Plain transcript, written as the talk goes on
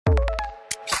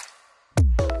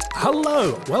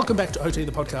Hello, welcome back to OT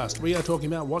the podcast. We are talking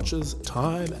about watches,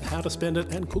 time, how to spend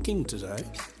it, and cooking today.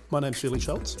 My name's Felix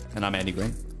Schultz. And I'm Andy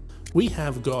Green. We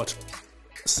have got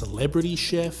celebrity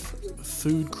chef,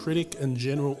 food critic, and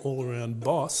general all-around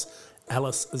boss,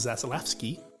 Alice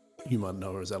Zaslavsky. You might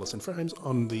know her as Alice in Frames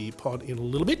on the pod in a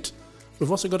little bit.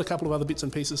 We've also got a couple of other bits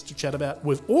and pieces to chat about.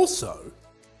 We've also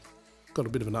got a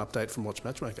bit of an update from Watch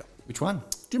Matchmaker. Which one?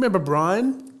 Do you remember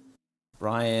Brian?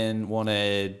 Brian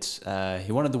wanted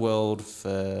the world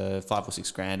for $5 or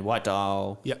 $6 grand, white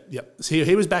dial. Yep. So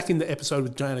he was back in the episode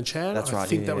with Jane and Chan. That's right. I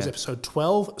think that was episode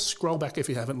 12. Scroll back if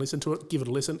you haven't listened to it. Give it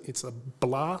a listen. It's a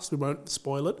blast. We won't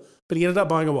spoil it. But he ended up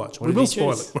buying a watch. We will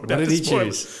spoil it. What did he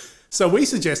choose? So we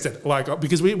suggested,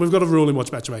 because we've got a rule in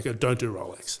Watch Matchmaker, don't do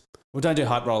Rolex. Well, don't do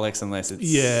hype Rolex unless it's...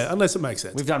 Yeah, unless it makes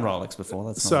sense. We've done Rolex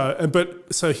before.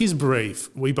 So his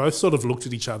brief, we both sort of looked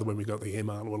at each other when we got the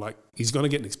email and we're like, he's going to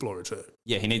get an Explorer 2.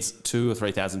 Yeah, he needs $2,000 or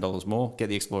 $3,000 more. Get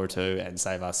the Explorer 2 and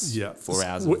save us 4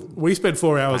 hours. We spent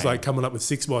 4 hours coming up with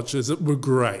 6 watches that were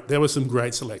great. There were some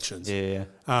great selections. Yeah.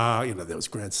 There was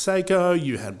Grand Seiko.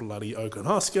 You had bloody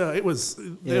Okanaska. It was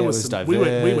diverse. We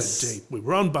went deep. We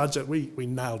were on budget. We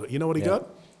nailed it. You know what he got?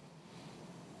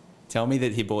 Tell me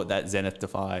that he bought that Zenith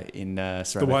Defy in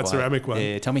ceramic. The white ceramic one.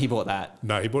 Yeah, tell me he bought that.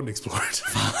 No, he bought an Explorer.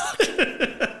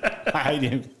 I hate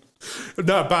him.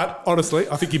 No, but honestly,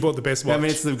 I think he bought the best watch. I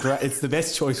mean, it's the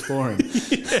best choice for him.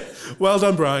 Yeah. Well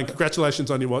done, Brian.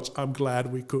 Congratulations on your watch. I'm glad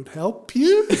we could help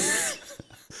you.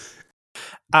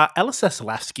 Alice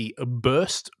Zaslavsky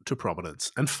burst to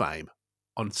prominence and fame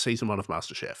on season 1 of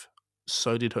Masterchef.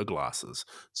 So did her glasses.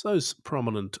 It's those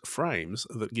prominent frames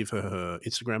that give her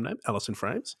Instagram name, Alice in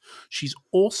Frames. She's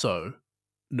also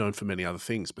known for many other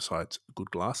things besides good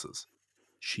glasses.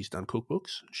 She's done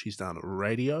cookbooks. She's done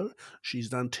radio. She's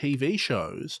done TV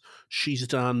shows. She's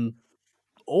done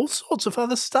all sorts of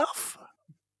other stuff.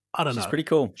 I don't know. She's pretty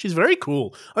cool. She's very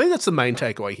cool. I think that's the main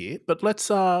takeaway here. But let's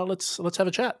have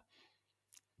a chat.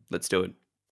 Let's do it.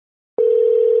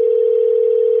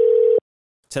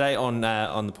 Today on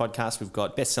the podcast, we've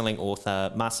got best-selling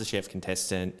author, MasterChef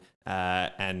contestant,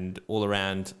 and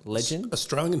all-around legend.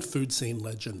 Australian food scene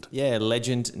legend. Yeah,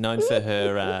 legend, known for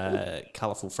her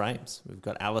colourful frames. We've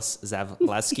got Alice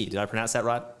Zaslavsky. Did I pronounce that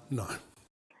right? No.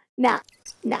 Nah.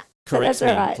 Correct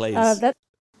me, right. please.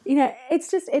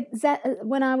 It's just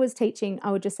when I was teaching,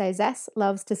 I would just say Zas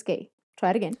loves to ski. Try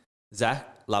it again. Zach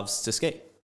loves to ski.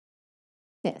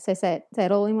 Yeah, so say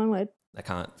it all in one word. I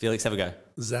can't. Felix, have a go.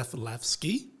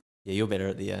 Zaslavsky. Yeah, you're better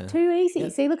at the... Too easy. Yeah.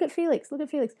 See, look at Felix.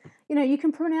 You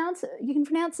can pronounce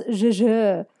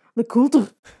je, le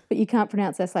culte, but you can't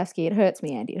pronounce Zaslavsky. It hurts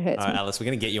me, Andy. It hurts All right, me. Alice, we're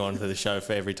going to get you on for the show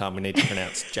for every time we need to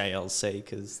pronounce JLC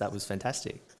because that was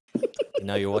fantastic. You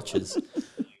know your watches.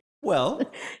 Well...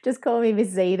 Just call me Miss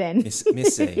Z then. Miss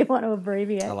Z. If you want to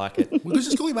abbreviate. I like it. We could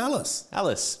just call him Alice.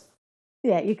 Alice.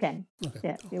 Yeah, you can. Okay.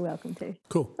 Yeah, you're welcome to.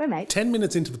 Cool. We're mates. 10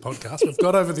 minutes into the podcast. We've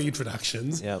got over the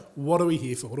introductions. Yep. What are we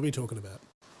here for? What are we talking about?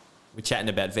 We're chatting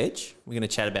about veg. We're going to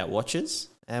chat about watches,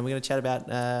 and we're going to chat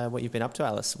about what you've been up to,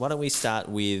 Alice. Why don't we start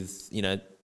with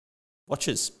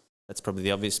watches? That's probably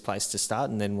the obvious place to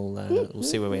start, and then we'll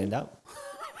see where we end up.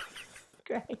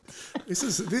 Great.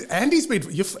 Andy's been.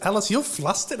 Alice, you're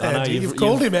flustered, Andy. You've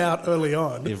called him out early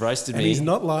on. You've roasted and me. He's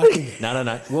not liking it.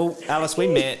 No. Well, Alice, we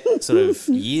met sort of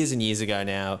years and years ago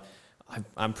now.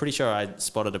 I'm pretty sure I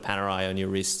spotted a Panerai on your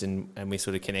wrist, and we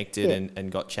sort of connected and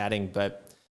got chatting. But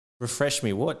refresh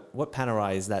me, what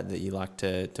Panerai is that you like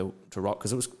to rock?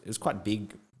 Because it was quite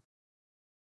big.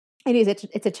 It is.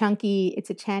 It's a chunky.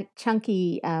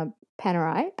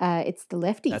 Panerai. It's the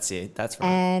lefty. That's it. That's right.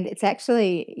 And it's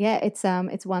actually, it's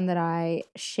one that I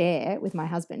share with my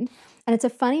husband. And it's a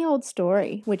funny old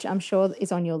story, which I'm sure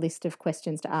is on your list of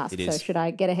questions to ask. It is. So should I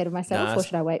get ahead of myself or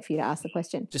should I wait for you to ask the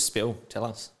question? Just spill. Tell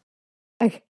us.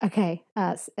 Okay.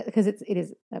 Because it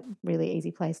is a really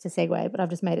easy place to segue, but I've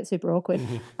just made it super awkward.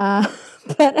 We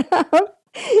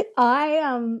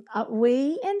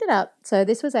ended up, so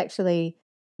this was actually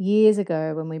years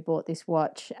ago when we bought this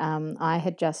watch. I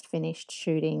had just finished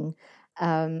shooting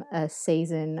a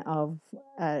season of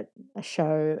a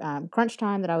show, Crunch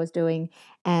Time, that I was doing.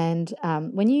 And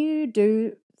when you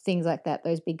do things like that,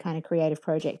 those big kind of creative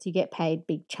projects, you get paid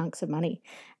big chunks of money.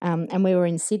 And we were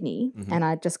in Sydney and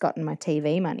I'd just gotten my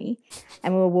TV money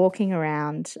and we were walking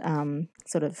around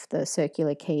sort of the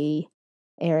Circular Quay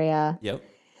area. Yep.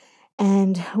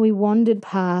 And we wandered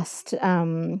past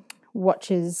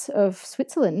Watches of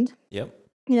Switzerland. Yep.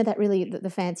 You know, that really the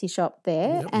fancy shop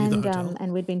there. Yep, near the hotel.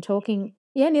 And we'd been talking,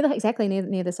 near the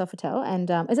Sofitel.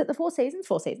 And is it the Four Seasons?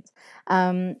 Four Seasons.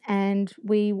 And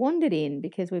we wandered in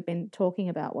because we've been talking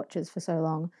about watches for so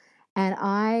long. And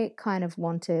I kind of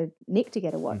wanted Nick to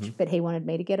get a watch, Mhm. but he wanted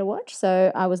me to get a watch.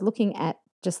 So I was looking at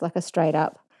just like a straight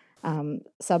up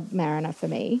Submariner for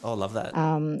me. Oh, love that.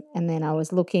 And then I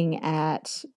was looking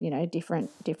at,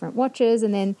 different watches.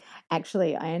 And then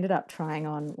actually I ended up trying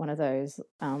on one of those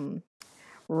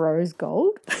rose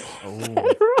gold. Oh,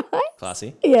 Panerai.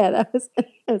 classy. Yeah, that was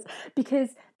because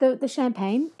the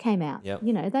champagne came out. Yep.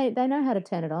 They know how to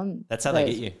turn it on. That's how they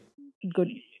get you. Good.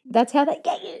 That's how they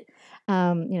get you.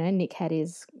 Nick had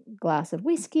his glass of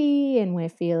whiskey, and we're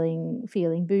feeling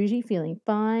bougie, feeling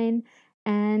fine.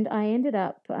 And I ended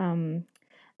up.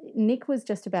 Nick was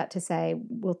just about to say,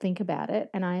 "We'll think about it,"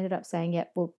 and I ended up saying,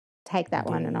 "Yep, we'll take that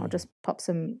one, and I'll just pop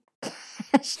some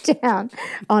cash down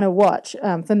on a watch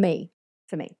for me."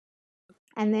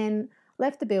 And then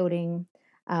left the building.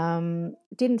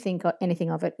 Didn't think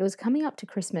anything of it. It was coming up to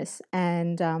Christmas,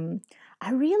 and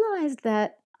I realised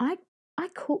that I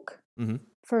cook Mm-hmm.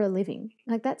 for a living.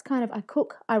 Like that's kind of I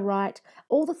cook, I write,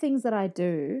 all the things that I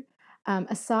do.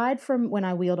 Aside from when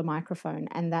I wield a microphone,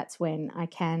 and that's when I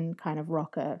can kind of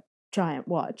rock a giant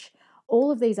watch. All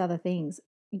of these other things,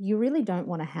 you really don't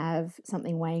want to have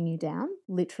something weighing you down,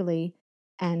 literally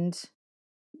and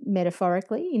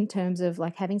metaphorically, in terms of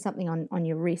like having something on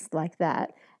your wrist like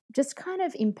that just kind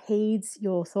of impedes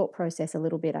your thought process a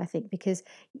little bit, I think, because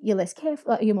you're less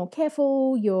careful, you're more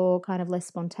careful, you're kind of less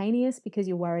spontaneous because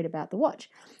you're worried about the watch.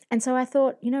 And so I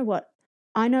thought, you know what?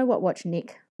 I know what watch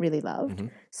Nick really loved. Mm-hmm.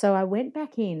 So I went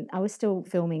back in. I was still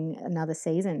filming another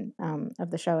season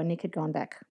of the show, and Nick had gone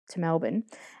back to Melbourne.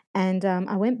 And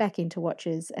I went back into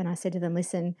watches, and I said to them,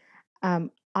 listen,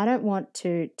 I don't want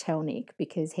to tell Nick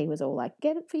because he was all like,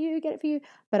 get it for you,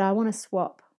 but I want to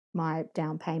swap my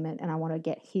down payment and I want to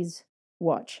get his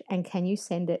watch. And can you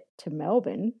send it to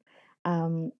Melbourne?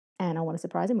 And I want to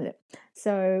surprise him with it.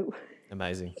 So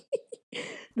Amazing.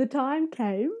 the time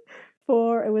came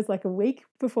it was like a week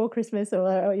before Christmas,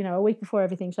 or a week before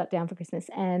everything shut down for Christmas.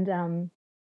 And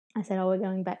I said, we're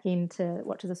going back into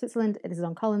Watches of Switzerland. This is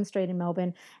on Collins Street in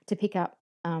Melbourne to pick up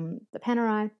the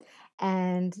Panerai.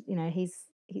 And,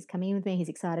 he's coming in with me. He's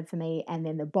excited for me. And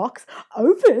then the box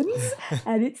opens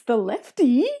and it's the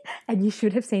lefty. And you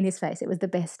should have seen his face. It was the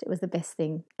best. It was the best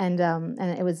thing. And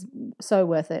it was so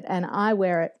worth it. And I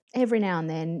wear it every now and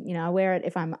then. I wear it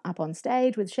if I'm up on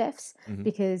stage with chefs, Mm-hmm.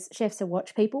 because chefs are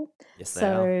watch people. Yes, they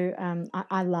are. So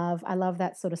I love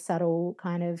that sort of subtle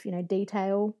kind of,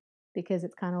 detail, because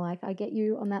it's kind of like, I get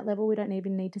you on that level. We don't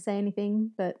even need to say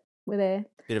anything, but we're there.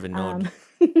 Bit of a nod.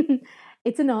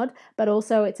 It's a nod, but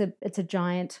also it's a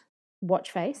giant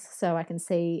watch face, so I can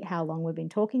see how long we've been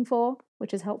talking for,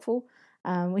 which is helpful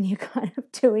when you're kind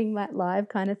of doing that live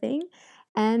kind of thing.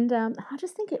 And I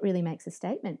just think it really makes a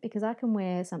statement, because I can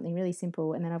wear something really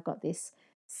simple, and then I've got this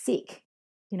sick,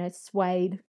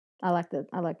 suede. I like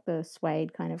the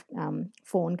suede kind of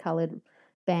fawn coloured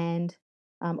band.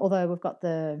 Although we've got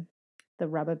the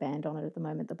rubber band on it at the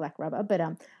moment, the black rubber, but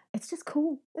it's just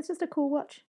cool. It's just a cool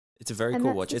watch. It's a very And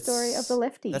cool that's watch. the It's story of the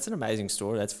lefty. That's an amazing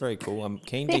story. That's very cool. I'm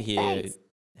keen to hear Thanks.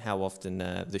 how often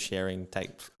the sharing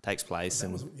takes place,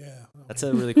 and Yeah. that's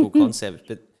a really cool concept.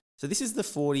 But so this is the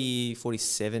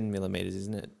 47 millimeters,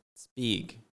 isn't it? It's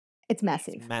big. It's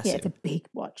massive. It's massive. Yeah, it's a big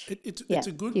watch. It's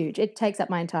a good, huge. It takes up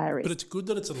my entire wrist. but it's good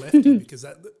that it's a lefty, because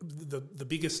that the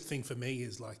biggest thing for me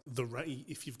is like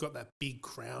if you've got that big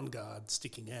crown guard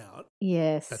sticking out,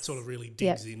 Yes. that sort of really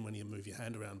digs in when you move your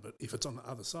hand around. But if it's on the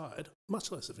other side, much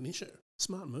less of an issue.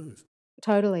 Smart move.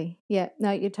 Totally. Yeah.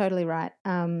 No, you're totally right.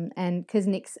 And because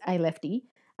Nick's a lefty,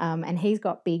 and he's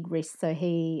got big wrists, so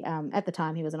he at the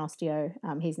time he was an osteo.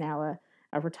 He's now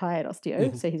a retired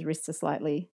osteo, so his wrists are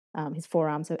slightly. His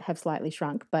forearms have slightly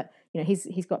shrunk, but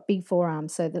he's got big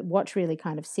forearms, so the watch really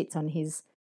kind of sits on his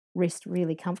wrist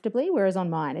really comfortably. Whereas on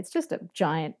mine, it's just a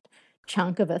giant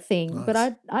chunk of a thing. Nice.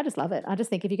 But I just love it. I just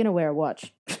think if you're going to wear a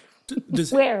watch,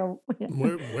 Does wear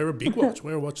wear a big watch.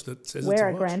 Wear a watch that says wear it's a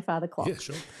a watch. grandfather clock. Yeah,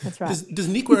 sure. That's right. Does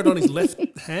Nick wear it on his left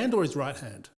hand or his right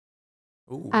hand?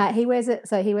 Ooh. He wears it.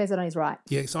 So he wears it on his right.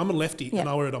 Yeah, so I'm a lefty and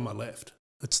I wear it on my left.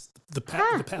 It's the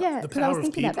power Yeah, 'cause I of was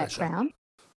thinking peer about that pressure. crown.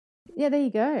 Yeah, there you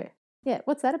go. Yeah,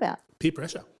 what's that about? Peer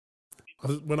pressure.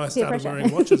 When I started pressure.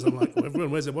 wearing watches, I'm like, well,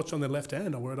 everyone wears their watch on their left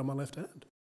hand. I wear it on my left hand.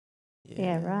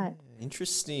 Yeah, right.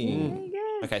 Interesting. There you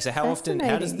go. Okay, so how does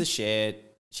Fascinating. the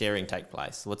sharing take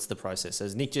place? What's the process?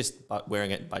 Is Nick just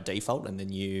wearing it by default, and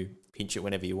then you pinch it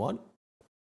whenever you want?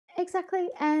 Exactly.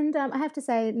 And I have to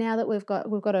say, now that we've got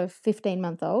a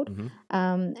 15-month-old,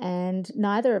 and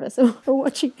neither of us are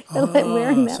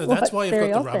wearing that so that's watch why you've very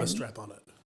got the often. rubber strap on it.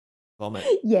 Vomit.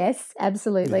 Yes,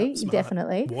 absolutely, Yeah, smart.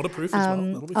 definitely. Waterproof as well.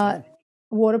 That'll be fine.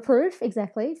 waterproof,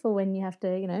 exactly, for when you have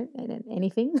to,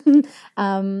 anything.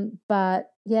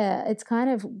 But yeah, it's kind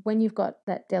of when you've got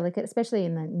that delicate, especially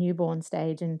in the newborn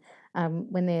stage, and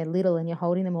when they're little and you're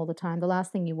holding them all the time, the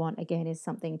last thing you want again is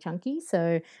something chunky.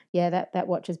 So yeah, that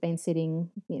watch has been sitting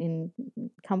in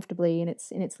comfortably in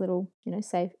its little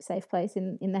safe place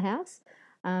in the house.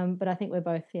 But I think we're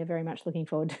both very much looking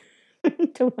forward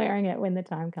to wearing it when the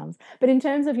time comes. But in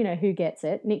terms of who gets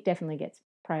it, Nick definitely gets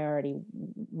priority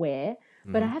wear.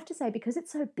 But I have to say, because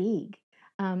it's so big,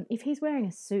 if he's wearing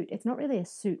a suit, it's not really a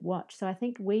suit watch. So I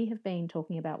think we have been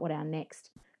talking about what our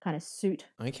next kind of suit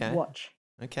watch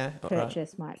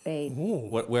purchase might be.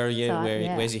 Where are you? So,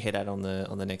 where's your head at on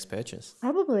the next purchase?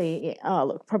 Probably,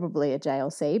 probably a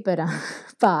JLC,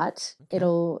 but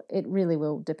it really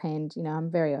will depend. I'm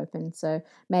very open, so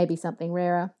maybe something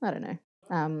rarer. I don't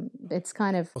know. It's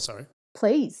kind of. Oh, sorry.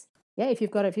 Please. Yeah, if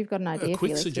you've got an idea. A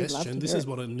quick Felix, suggestion. This is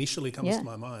what initially comes to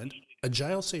my mind. A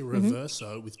JLC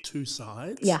reverso with two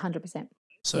sides. Yeah, 100%.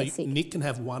 So Nick can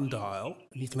have one dial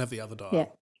and you can have the other dial. Yeah.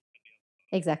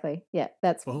 Exactly. Yeah,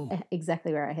 that's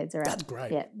exactly where our heads are at. That's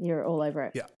great. Yeah, you're all over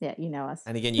it. Yeah, yeah, you know us.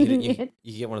 And again, you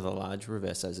get one of the large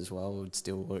reversos as well. It would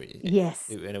still yes,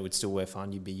 and it would still wear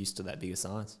fine. You'd be used to that bigger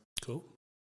size. Cool.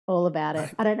 All about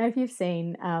it. I don't know if you've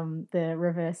seen the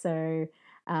reverso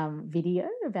video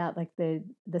about like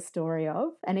the story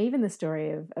of, and even the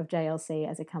story of JLC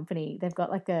as a company. They've got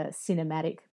like a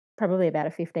cinematic, probably about a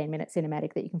 15-minute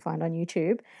cinematic that you can find on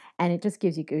YouTube, and it just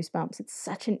gives you goosebumps. It's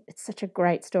such a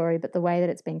great story, but the way that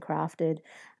it's been crafted,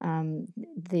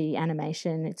 the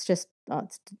animation, it's just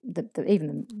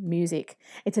even the music.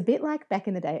 It's a bit like back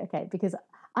in the day. Okay, because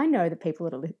I know that people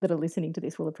that are listening to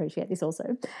this will appreciate this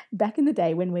also. Back in the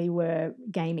day when we were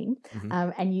gaming,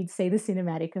 and you'd see the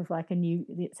cinematic of like a new,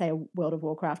 say, a World of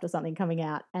Warcraft or something coming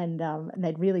out, and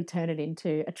they'd really turn it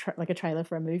into a trailer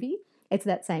for a movie. It's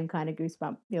that same kind of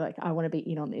goosebump. You're like, I want to be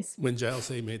in on this. When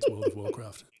JLC meets World of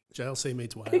Warcraft. JLC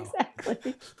meets WoW.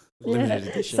 Exactly. Limited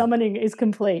edition. Summoning is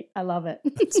complete. I love it.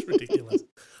 It's ridiculous.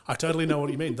 I totally know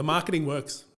what you mean. The marketing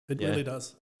works. It really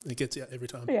does. It gets you every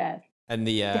time. Yeah. And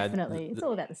definitely. It's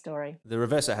all about the story. The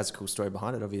reverso has a cool story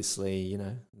behind it. Obviously,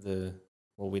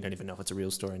 we don't even know if it's a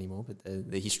real story anymore, but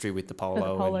the history with the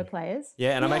polo. The polo players.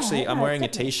 Yeah, and I'm wearing a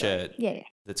T-shirt yeah.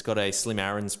 that's got a Slim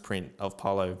Aaron's print of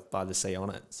Polo by the Sea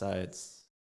on it. So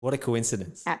what a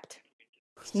coincidence. Apt.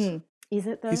 Is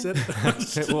it though? Is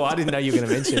it? Well, I didn't know you were going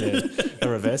to mention a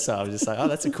reverso. I was just like, oh,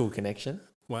 that's a cool connection.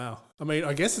 Wow. I mean,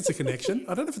 I guess it's a connection.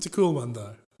 I don't know if it's a cool one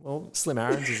though. Well, Slim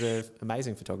Aaron's is an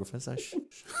amazing photographer, so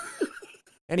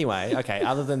Anyway, okay,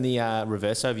 other than the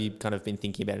reverso, have you kind of been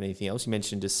thinking about anything else? You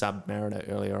mentioned a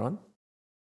Submariner earlier on.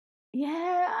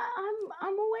 Yeah,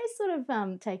 I'm always sort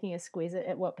of taking a squiz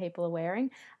at what people are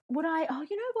wearing. I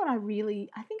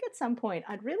think at some point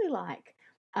I'd really like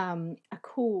a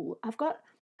cool, I've got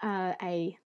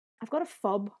a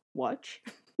fob watch.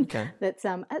 Okay. That's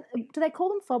do they call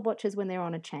them fob watches when they're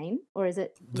on a chain, or is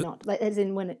it not? Like, as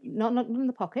in when not in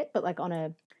the pocket, but like on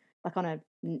a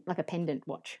pendant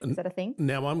watch. Is that a thing?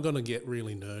 Now I'm going to get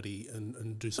really nerdy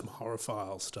and do some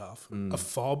horrorfile stuff. A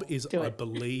fob is, I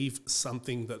believe,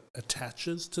 something that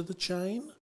attaches to the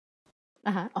chain.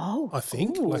 Oh, I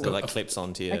think. Ooh. Like clips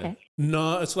onto you. Okay.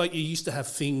 No, it's like you used to have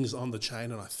things on the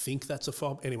chain, and I think that's a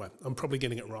fob. Anyway, I'm probably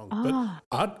getting it wrong.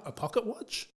 But a pocket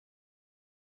watch?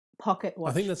 Pocket watch.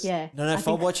 I think that's... Yeah. No,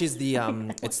 fob watch is the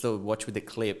it's the watch with the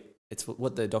clip. It's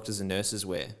what the doctors and nurses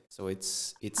wear. So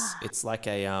it's like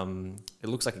a it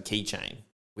looks like a keychain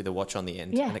with a watch on the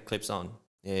end, and it clips on.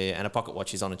 Yeah, and a pocket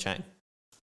watch is on a chain.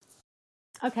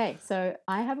 Okay, so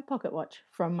I have a pocket watch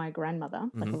from my grandmother,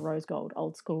 like a rose gold,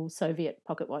 old school Soviet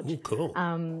pocket watch. Ooh,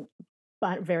 cool.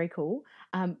 But very cool.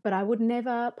 But I would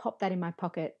never pop that in my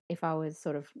pocket if I was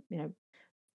sort of,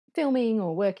 filming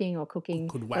or working or cooking.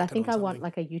 But I think I want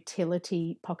like a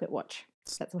utility pocket watch.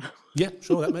 That's what. Yeah,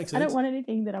 sure, that makes sense. I don't want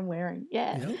anything that I'm wearing.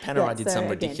 Yeah. Panerai did some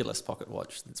ridiculous pocket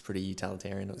watch that's pretty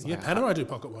utilitarian. Panerai do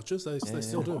pocket watches. They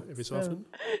still do every so often.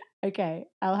 Okay,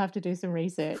 I'll have to do some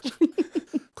research.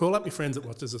 Call up your friends at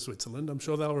Watches of Switzerland. I'm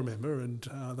sure they'll remember, and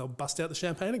they'll bust out the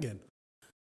champagne again.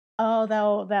 Oh,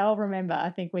 they'll remember.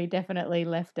 I think we definitely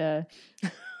left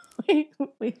we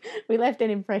left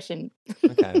an impression.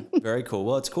 Okay, very cool.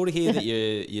 Well, it's cool to hear that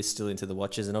you're still into the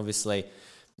watches, and obviously,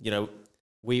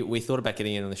 we thought about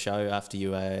getting in on the show after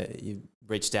you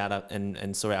reached out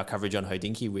and saw our coverage on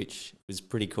Hodinkee, which was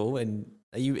pretty cool. And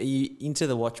are you into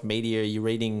the watch media? Are you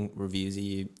reading reviews?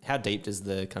 How deep does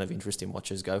the kind of interest in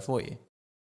watches go for you?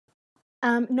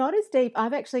 Not as deep.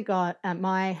 I've actually got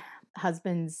my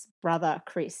husband's brother,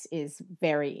 Chris, is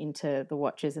very into the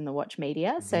watches and the watch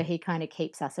media. So he kind of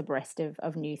keeps us abreast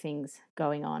of new things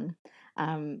going on.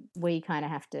 we kind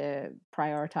of have to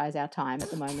prioritize our time at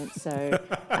the moment. So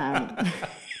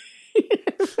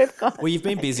we've got Well, you've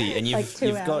been busy, and like 2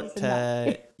 you've hours got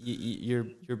and you're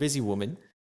a busy woman,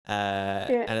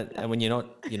 Yeah. and when you're not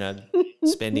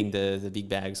spending the big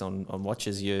bags on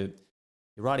watches, you're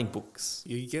writing books.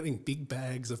 You're getting big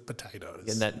bags of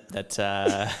potatoes. And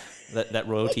that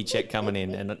royalty check coming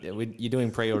in, and you're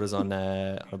doing pre-orders on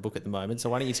a book at the moment. So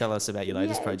why don't you tell us about your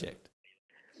latest project?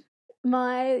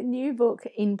 My new book,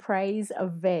 In Praise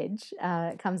of Veg,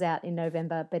 comes out in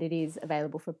November, but it is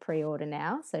available for pre-order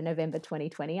now. So November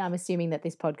 2020. I'm assuming that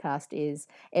this podcast is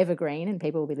evergreen and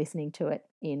people will be listening to it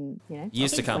in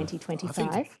years to come.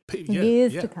 2025.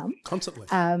 Years to come. Constantly.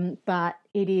 But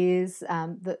it is,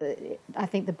 I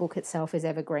think the book itself is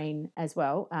evergreen as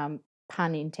well,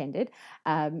 pun intended,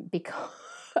 because...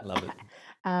 Love it.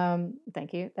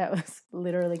 Thank you. That was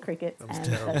literally crickets. That was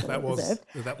terrible. That was.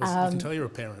 You can tell you're a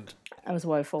parent. I was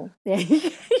woeful. Yeah,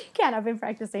 you can. I've been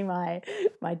practicing my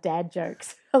dad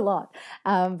jokes a lot.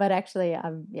 But actually,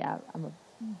 I'm a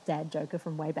dad joker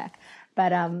from way back.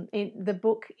 But the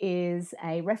book is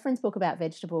a reference book about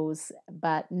vegetables,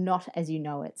 but not as you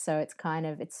know it. So it's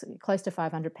close to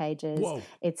 500 pages. Whoa.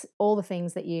 It's all the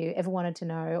things that you ever wanted to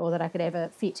know or that I could ever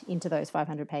fit into those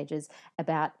 500 pages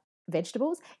about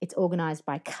vegetables. It's organized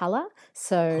by color.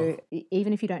 So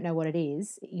even if you don't know what it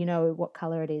is, you know what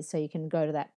color it is. So you can go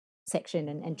to that section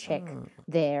and check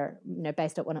there,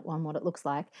 based on what it looks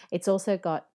like. It's also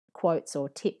got quotes or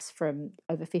tips from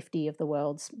over 50 of the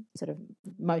world's sort of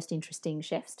most interesting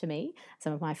chefs to me,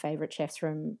 some of my favorite chefs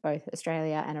from both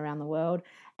Australia and around the world.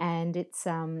 And it's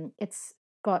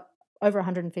got over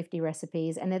 150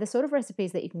 recipes, and they're the sort of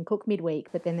recipes that you can cook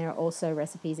midweek, but then there are also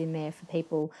recipes in there for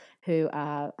people who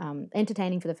are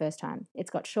entertaining for the first time.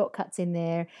 It's got shortcuts in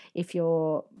there if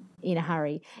you're in a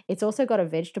hurry. It's also got a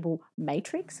vegetable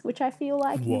matrix, which I feel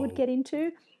like you would get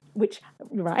into.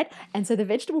 Right. And so the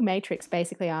vegetable matrix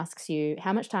basically asks you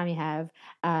how much time you have,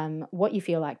 what you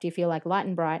feel like. Do you feel like light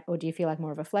and bright, or do you feel like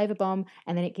more of a flavor bomb?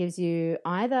 And then it gives you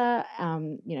either,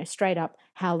 straight up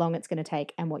how long it's going to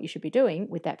take and what you should be doing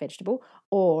with that vegetable,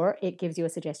 or it gives you a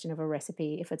suggestion of a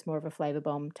recipe. If it's more of a flavor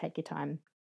bomb, take your time.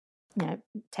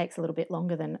 Takes a little bit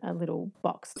longer than a little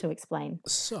box to explain.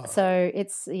 So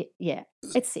it's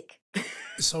sick.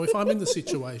 So if I'm in the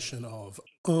situation of,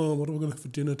 what are we going to have for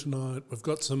dinner tonight? We've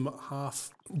got some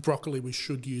half broccoli we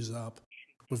should use up.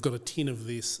 We've got a tin of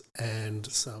this and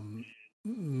some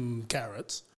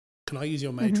carrots. Can I use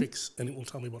your matrix and it will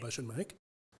tell me what I should make?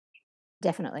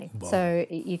 Definitely. Wow. So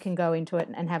you can go into it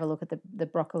and have a look at the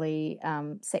broccoli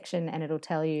section, and it'll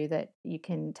tell you that you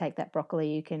can take that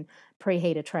broccoli, you can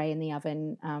preheat a tray in the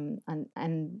oven,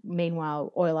 and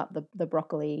meanwhile oil up the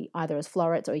broccoli either as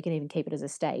florets, or you can even keep it as a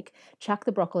steak. Chuck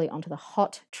the broccoli onto the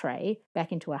hot tray,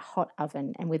 back into a hot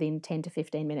oven, and within 10 to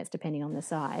 15 minutes, depending on the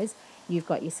size, you've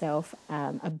got yourself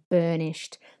a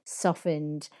burnished,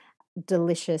 softened,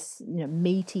 delicious,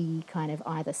 meaty kind of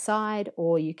either side,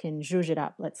 or you can zhuzh it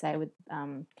up, let's say, with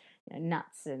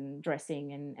nuts and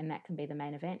dressing, and that can be the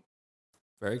main event.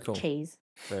 Very cool. Cheese.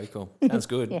 Very cool. Sounds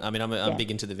good. I mean, I'm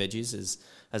big into the veggies,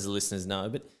 as the listeners know,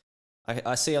 but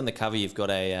I see on the cover you've got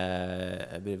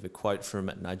a bit of a quote from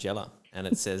Nigella, and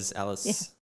it says,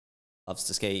 Alice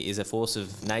Zaslavsky is a force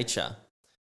of nature.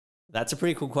 That's a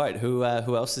pretty cool quote. Who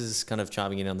else is kind of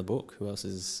chiming in on the book? Who else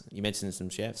is, you mentioned some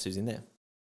chefs, who's in there?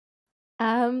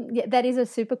 That is a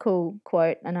super cool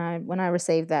quote. And when I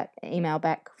received that email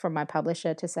back from my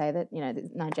publisher to say that,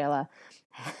 Nigella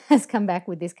has come back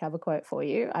with this cover quote for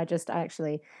you, I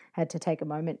actually had to take a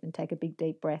moment and take a big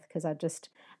deep breath, because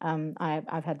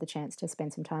I've had the chance to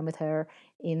spend some time with her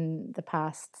in the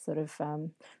past sort of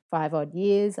 5 odd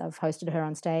years. I've hosted her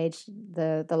on stage.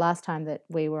 The last time that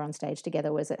we were on stage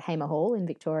together was at Hamer Hall in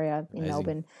Victoria, in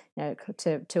Melbourne,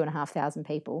 to 2,500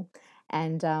 people.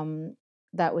 And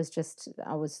that was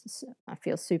I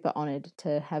feel super honoured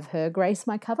to have her grace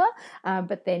my cover.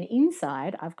 But then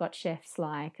inside, I've got chefs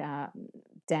like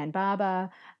Dan Barber,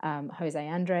 Jose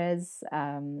Andres.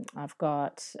 I've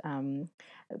got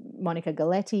Monica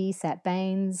Galetti, Sat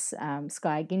Baines,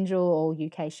 Sky Gingell, all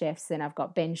UK chefs. Then I've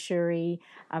got Ben Shuri.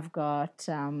 I've got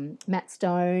Matt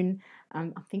Stone.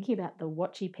 I'm thinking about the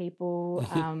Watchy people.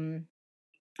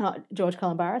 George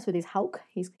Columbaris with his Hulk.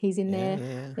 He's in there.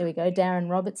 Yeah. There we go. Darren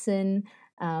Robertson.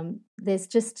 There's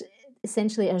just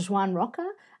essentially a Joan Roca.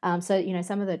 So,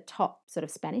 some of the top sort of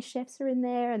Spanish chefs are in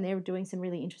there, and they're doing some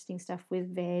really interesting stuff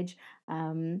with veg.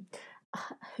 Who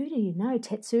do you know?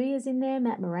 Tetsuya's in there.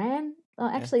 Matt Moran. Oh,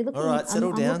 actually, look. All right,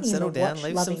 settle down.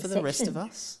 Leave some for the rest of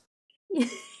us.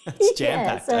 It's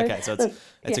jam-packed. Okay, so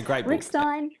it's a great book. Rick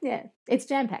Stein, it's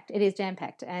jam-packed. It is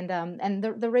jam-packed. And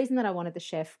the reason that I wanted the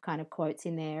chef kind of quotes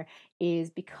in there is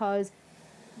because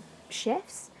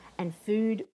chefs and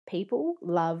food people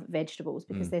love vegetables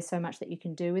because there's so much that you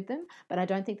can do with them. But I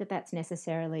don't think that that's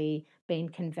necessarily been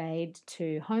conveyed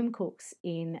to home cooks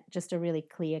in just a really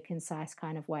clear, concise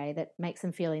kind of way that makes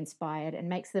them feel inspired and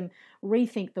makes them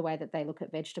rethink the way that they look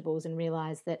at vegetables and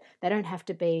realize that they don't have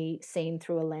to be seen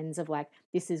through a lens of like,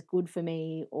 this is good for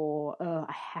me or, oh,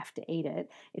 I have to eat it.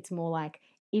 It's more like,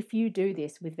 if you do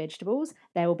this with vegetables,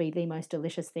 they will be the most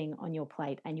delicious thing on your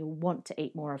plate and you'll want to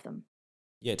eat more of them.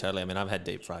 Yeah, totally. I mean, I've had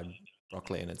deep fried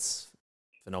broccoli and it's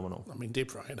phenomenal. I mean,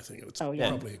 deep fry anything, it's Oh, yeah.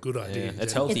 probably a good idea. Yeah.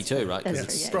 It's healthy too, right? That's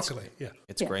It's true, broccoli, yeah.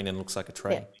 It's green and looks like a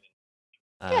tray.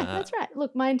 Yeah, that's right.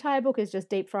 Look, my entire book is just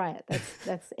deep fry it.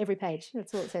 That's every page.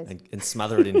 That's all it says. And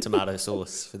smother it in tomato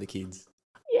sauce for the kids.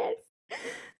 Yes.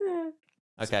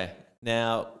 Okay.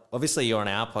 Now, obviously you're on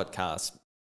our podcast,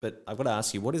 but I've got to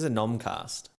ask you, what is a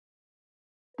nomcast?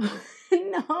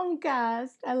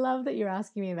 Nomcast. I love that you're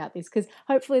asking me about this because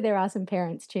hopefully there are some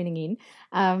parents tuning in.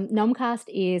 Nomcast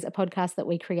is a podcast that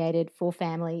we created for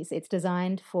families. It's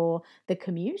designed for the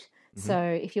commute. So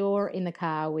if you're in the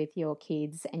car with your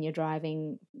kids and you're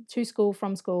driving to school,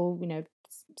 from school,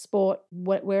 sport,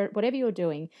 whatever you're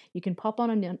doing, you can pop on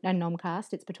a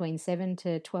nomcast. It's between 7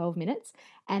 to 12 minutes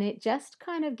and it just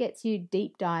kind of gets you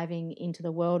deep diving into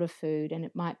the world of food, and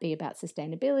it might be about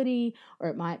sustainability or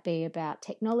it might be about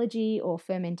technology or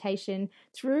fermentation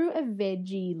through a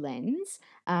veggie lens,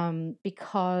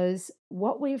 because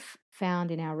what we've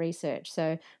found in our research,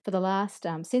 so for the last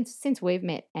since we've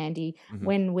met, Andy,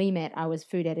 when we met I was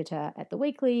food editor at The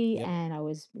Weekly and I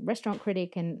was restaurant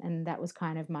critic, and that was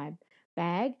kind of my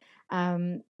bag.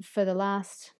 For the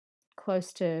last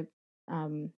close to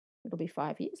it'll be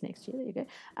 5 years next year. There you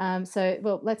go.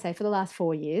 Well, let's say for the last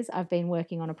 4 years, I've been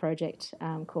working on a project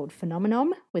called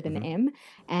Phenomenon with an M,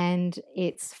 and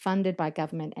it's funded by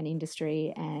government and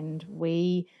industry, and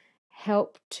we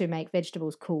help to make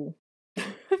vegetables cool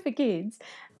for kids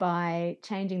by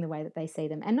changing the way that they see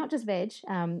them, and not just veg,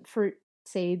 fruit,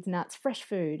 seeds, nuts, fresh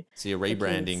food. So you're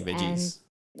rebranding veggies.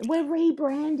 We're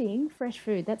rebranding fresh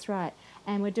food, that's right.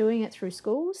 And we're doing it through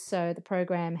schools. So the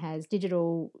program has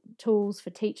digital tools for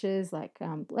teachers like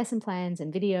lesson plans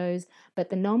and videos. But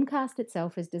the Nomcast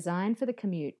itself is designed for the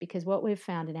commute, because what we've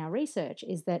found in our research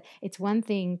is that it's one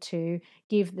thing to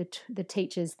give the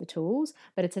teachers the tools,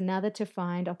 but it's another to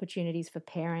find opportunities for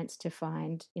parents to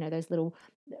find, those little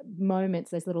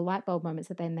moments, those little light bulb moments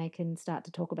that then they can start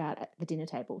to talk about at the dinner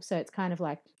table. So it's kind of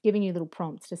like giving you little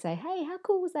prompts to say, hey, how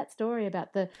cool was that story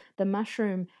about the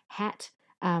mushroom hat,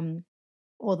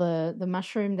 or the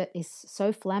mushroom that is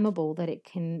so flammable that it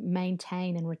can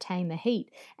maintain and retain the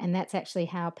heat. And that's actually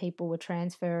how people were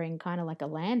transferring, kind of like a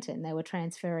lantern. They were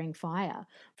transferring fire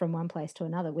from one place to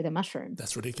another with a mushroom.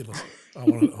 That's ridiculous. I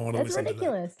want to That's listen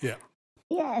ridiculous. to that. Yeah.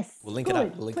 Yes. We'll link it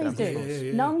up. We'll link it up. Please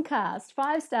do. Nomcast,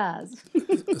 5 stars.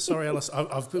 Sorry, Alice. I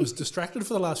was distracted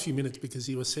for the last few minutes because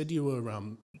you said you were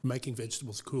making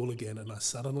vegetables cool again, and I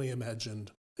suddenly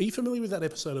imagined. Are you familiar with that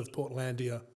episode of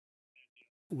Portlandia?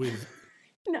 With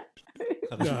No.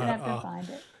 I'm going to have to find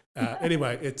it.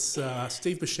 Anyway, it's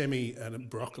Steve Buscemi and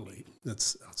broccoli.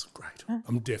 That's great.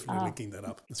 I'm definitely linking that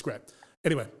up. It's great.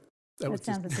 Anyway. That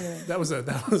sounds appealing.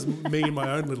 That was me in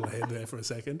my own little head there for a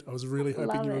second. I was really hoping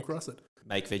Love you were it. across it.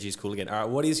 Make veggies cool again. All right,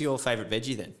 what is your favourite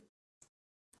veggie then?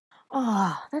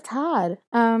 Oh, that's hard.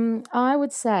 I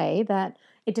would say that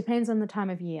it depends on the time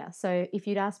of year. So if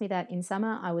you'd ask me that in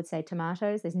summer, I would say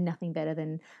tomatoes. There's nothing better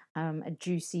than a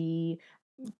juicy,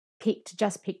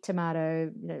 just picked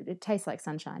tomato. It tastes like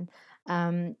sunshine.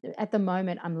 At the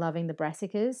moment, I'm loving the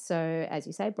brassicas. So as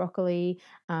you say, broccoli,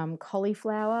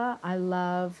 cauliflower. I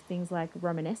love things like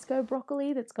Romanesco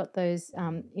broccoli that's got those.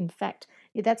 In fact,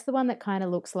 that's the one that kind of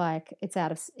looks like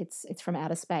it's from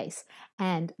outer space.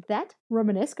 And that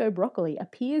Romanesco broccoli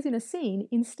appears in a scene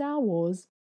in Star Wars.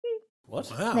 What?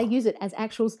 Wow. They use it as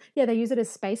they use it as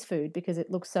space food because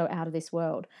it looks so out of this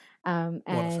world. And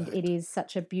it is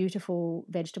such a beautiful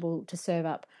vegetable to serve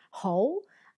up whole,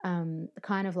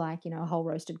 kind of like, a whole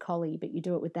roasted collie, but you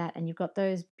do it with that. And you've got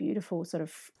those beautiful sort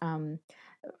of kind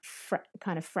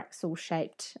of fraxel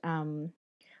shaped,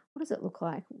 what does it look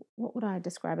like? What would I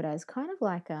describe it as? Kind of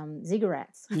like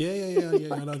ziggurats.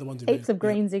 Yeah. I know the ones you mean. Heaps of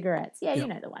green ziggurats. Yeah, Yep. you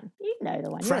know the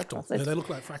one. Fractal. Yeah, they look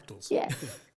like fractals. Yeah.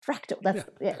 Fractal. That's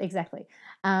exactly.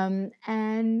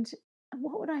 And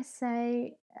what would I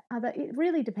say? It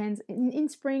really depends. In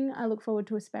spring, I look forward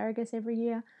to asparagus every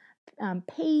year.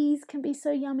 Peas can be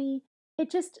so yummy.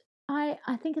 I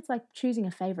think it's like choosing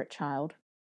a favorite child.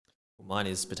 Well, mine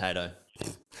is potato.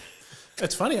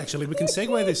 It's funny, actually. We can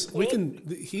segue this.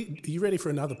 Are you ready for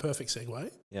another perfect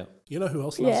segue? Yeah. You know who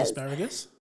else loves asparagus?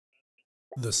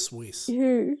 The Swiss.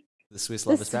 Who? The Swiss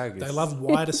love asparagus. They love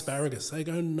white asparagus. They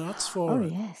go nuts for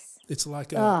it. Oh, yes. It's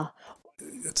like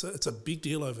it's a big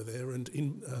deal over there.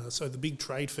 And so the big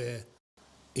trade fair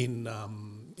in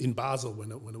Basel,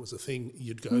 when it was a thing,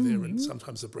 you'd go there, and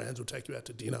sometimes the brands would take you out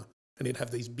to dinner, and you'd have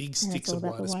these big sticks of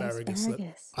white asparagus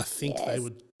that I think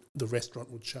the restaurant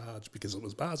would charge, because it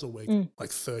was Basel week,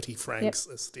 like 30 francs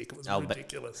a stick. It was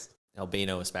ridiculous.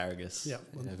 Albino asparagus. Yeah.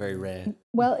 Very rare.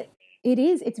 Well, it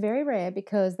is. It's very rare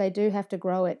because they do have to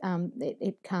grow it.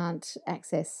 It can't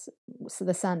access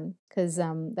the sun because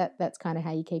that's kind of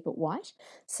how you keep it white.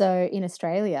 So in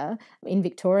Australia, in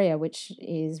Victoria, which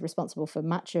is responsible for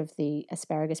much of the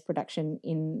asparagus production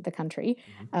in the country,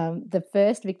 the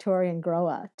first Victorian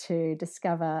grower to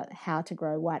discover how to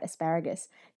grow white asparagus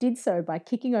did so by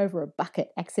kicking over a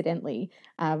bucket accidentally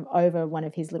over one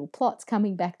of his little plots,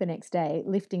 coming back the next day,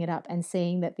 lifting it up and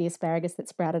seeing that the asparagus that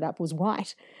sprouted up was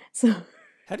white. So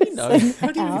how do you know?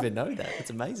 How do you even know that? It's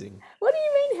amazing. What do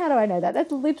you mean? How do I know that?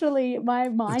 That's literally my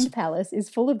mind palace is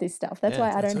full of this stuff. That's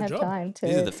why I don't have time to.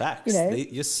 These are the facts.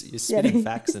 You're spitting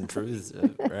facts and truths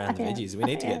around the veggies. We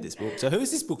need to get this book. So who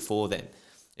is this book for then?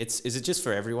 Is it just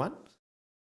for everyone?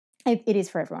 It is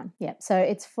for everyone, yeah. So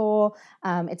it's for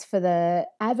the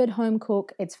avid home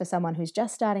cook. It's for someone who's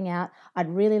just starting out. I'd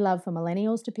really love for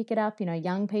millennials to pick it up,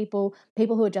 young people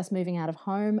who are just moving out of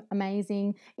home,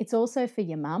 amazing. It's also for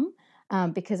your mum.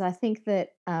 Because I think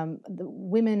that the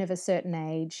women of a certain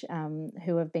age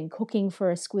who have been cooking for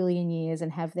a squillion years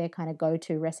and have their kind of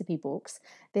go-to recipe books,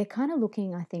 they're kind of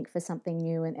looking, I think, for something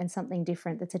new and something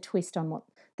different that's a twist on what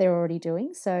they're already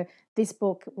doing. So this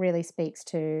book really speaks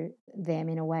to them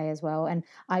in a way as well. And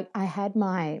I had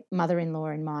my mother-in-law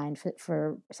in mind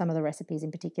for some of the recipes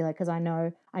in particular because I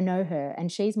know her,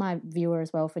 and she's my viewer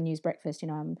as well for News Breakfast.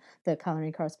 I'm the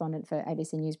culinary correspondent for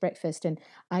ABC News Breakfast, and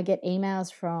I get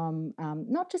emails from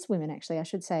not just women, actually, I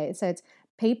should say. So it's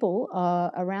people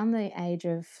around the age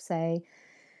of, say,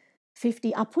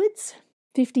 50 upwards,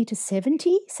 50 to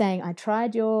 70, saying, I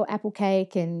tried your apple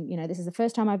cake and, this is the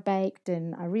first time I've baked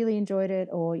and I really enjoyed it.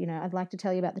 Or, I'd like to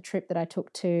tell you about the trip that I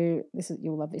took to,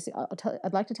 you'll love this,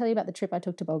 I'd like to tell you about the trip I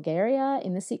took to Bulgaria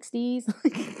in the 60s.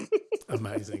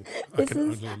 Amazing. This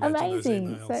is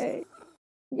amazing. So,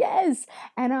 yes.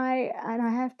 And I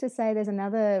have to say there's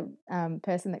another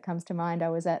person that comes to mind. I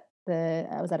was at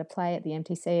a play at the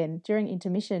MTC, and during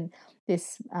intermission,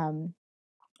 this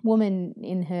woman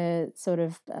in her sort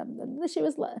of she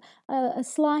was a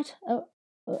slight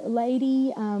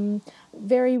lady,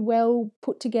 very well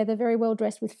put together, very well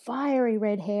dressed, with fiery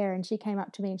red hair, and she came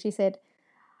up to me and she said,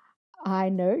 I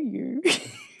know you.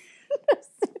 I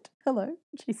said, hello.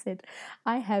 She said,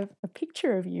 I have a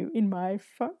picture of you in my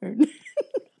phone.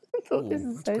 I thought this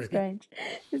is so strange.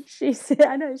 She said,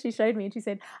 I know, she showed me and she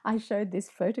said, I showed this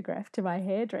photograph to my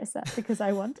hairdresser because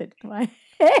I wanted my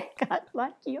hair cut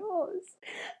like yours.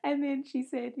 And then she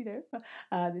said,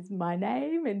 this is my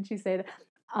name. And she said,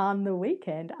 on the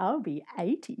weekend, I'll be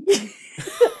 80.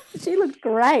 She looked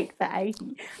great for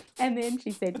 80. And then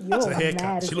she said, you're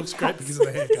mad. She looks great because of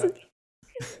the haircut.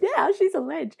 Yeah, she's a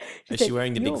ledge. Is she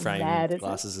wearing the big frame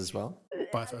glasses as well?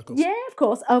 Bifocals. Yeah,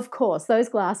 of course. Those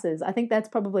glasses. I think that's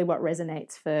probably what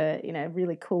resonates for,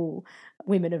 really cool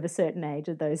women of a certain age,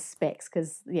 of those specs.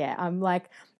 Because, yeah,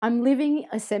 I'm living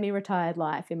a semi-retired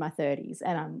life in my 30s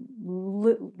and I'm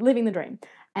living the dream.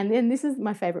 And then this is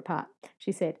my favourite part.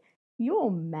 She said, you're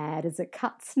mad as a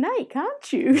cut snake,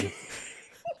 aren't you?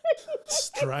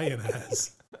 Straying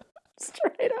as.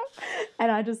 Straight up.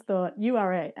 And I just thought, you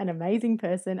are an amazing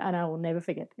person and I will never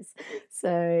forget this.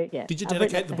 So, yeah. Did you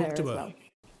dedicate the book to her? Well.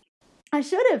 I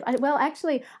should have.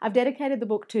 Actually, I've dedicated the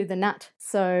book to the nut.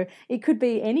 So it could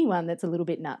be anyone that's a little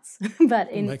bit nuts.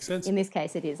 But in this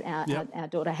case, it is our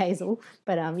daughter Hazel.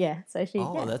 But, so she...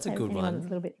 Oh, that's a good one. That's a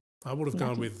little bit... I would have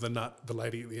gone with the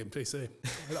lady at the MTC.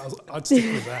 I'd stick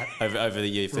with that. Over the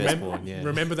year firstborn, yeah.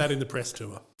 Remember that in the press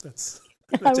tour. That's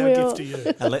our gift to you.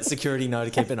 And let security know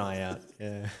to keep an eye out.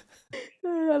 Yeah.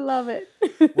 I love it.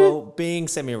 Well, being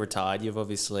semi-retired, you've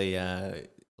obviously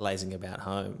lazing about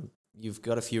home. You've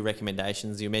got a few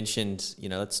recommendations. You mentioned,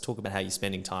 let's talk about how you're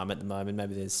spending time at the moment.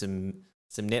 Maybe there's some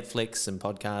Netflix, some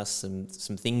podcasts,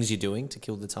 some things you're doing to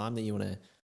kill the time that you want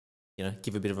to,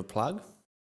 give a bit of a plug.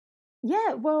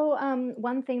 Yeah, well,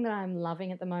 one thing that I'm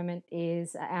loving at the moment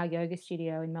is our yoga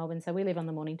studio in Melbourne. So we live on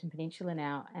the Mornington Peninsula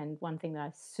now, and one thing that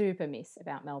I super miss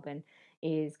about Melbourne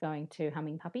is going to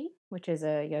Humming Puppy, which is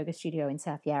a yoga studio in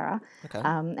South Yarra. Okay.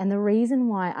 And the reason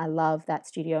why I love that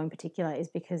studio in particular is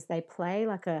because they play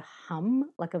like a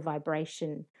hum, like a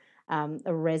vibration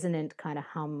a resonant kind of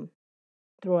hum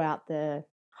throughout the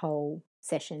whole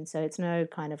session. So it's no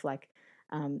kind of like,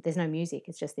 there's no music,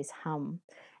 it's just this hum.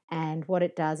 And what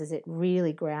it does is it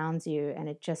really grounds you, and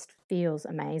it just feels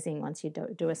amazing once you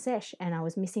do a sesh. And I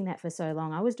was missing that for so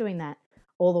long. I was doing that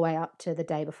all the way up to the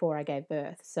day before I gave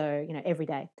birth. So, every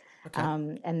day. Okay.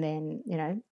 And then,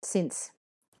 since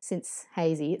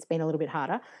Hazy, it's been a little bit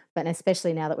harder, but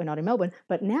especially now that we're not in Melbourne.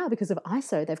 But now, because of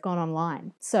ISO, they've gone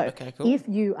online. So Okay, cool. if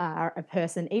you are a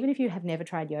person, even if you have never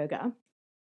tried yoga,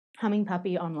 Humming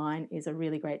Puppy online is a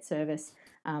really great service,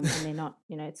 and they're not,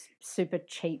 it's super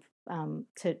cheap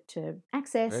to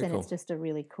access, Very and cool. it's just a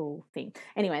really cool thing.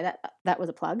 Anyway, that was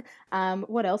a plug.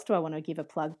 What else do I want to give a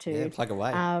plug to? Yeah, plug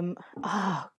away.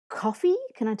 Coffee.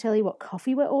 Can I tell you what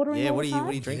coffee we're ordering? Yeah, all what the are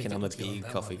you time? drinking? I'm a big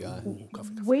coffee guy. Ooh,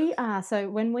 coffee. We are. So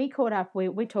when we caught up,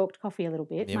 we talked coffee a little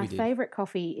bit. Yeah, My we did. favourite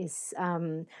coffee is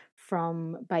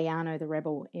from Bayano the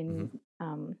Rebel in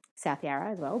South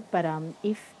Yarra as well. But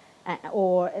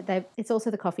it's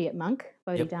also the coffee at Monk,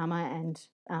 Bodhidharma, and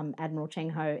Admiral Cheng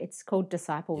Ho. It's called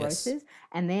Disciple Yes. Roasters,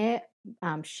 and they're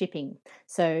shipping.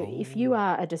 So if you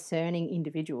are a discerning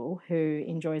individual who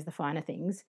enjoys the finer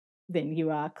things, then you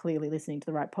are clearly listening to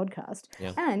the right podcast.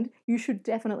 Yeah. And you should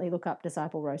definitely look up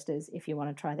Disciple Roasters if you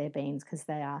want to try their beans, because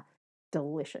they are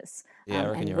delicious. Yeah, I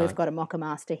reckon and you're we've right. got a mocha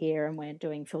master here, and we're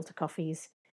doing filter coffees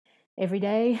every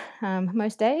day,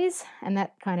 most days, and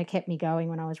that kind of kept me going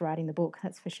when I was writing the book,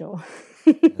 that's for sure.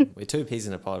 We're two peas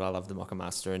in a pod. I love the Mocha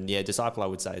Master. And yeah, Disciple, I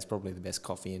would say, is probably the best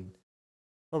coffee in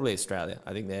probably Australia.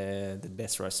 I think they're the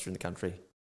best roaster in the country.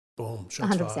 Boom,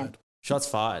 shots 100%. fired. Shots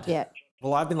fired. Yeah.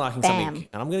 Well, I've been liking Bam. something,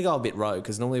 and I'm going to go a bit rogue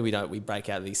because normally we break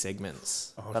out these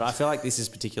segments, but I feel like this is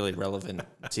particularly relevant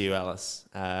to you, Alice.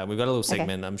 We've got a little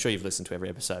segment. I'm sure you've listened to every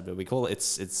episode, but we call it.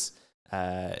 It's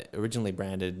originally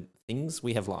branded Things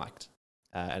We Have Liked,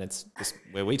 and it's just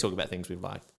where we talk about things we've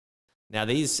liked. Now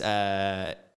these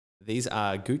are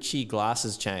Gucci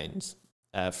glasses chains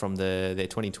from their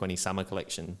 2020 summer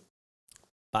collection,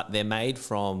 but they're made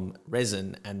from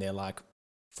resin, and they're like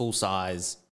full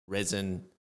size resin,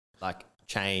 like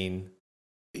chain.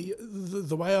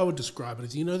 The way I would describe it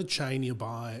is, the chain you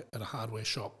buy at a hardware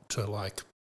shop to like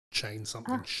chain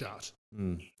something shut.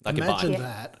 Like Imagine a bike.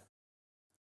 that.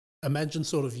 Imagine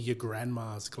sort of your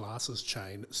grandma's glasses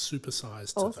chain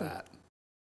supersized to Awesome. that.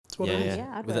 That's what Yeah, it is.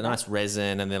 Yeah, I'd with wear a nice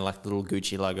resin and then like the little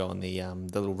Gucci logo on the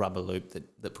little rubber loop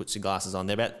that puts your glasses on.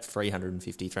 They're about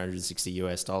 $360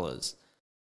 US.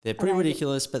 They're pretty Amazing.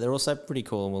 ridiculous, but they're also pretty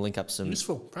cool, and we'll link up some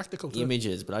Useful, practical too.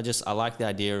 images. But I like the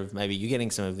idea of maybe you getting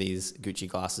some of these Gucci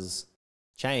glasses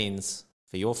chains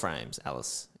for your frames,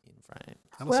 Alice, in frame.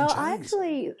 Alison Well,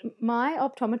 Chains. my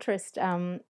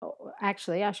optometrist,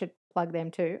 actually, I should plug them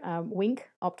too. Wink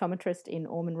Optometrist in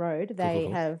Ormond Road. They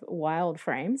cool. have wild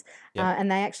frames, Yep.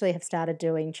 and they actually have started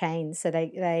doing chains. So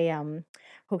they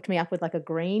hooked me up with like a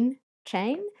green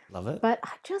chain. Love it. But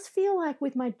I just feel like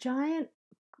with my giant,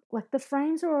 like the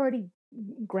frames are already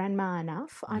grandma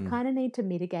enough. I kind of need to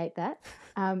mitigate that.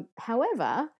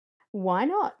 However, why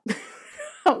not?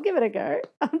 I'll give it a go.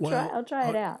 I'll try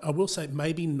it out. I will say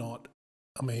maybe not.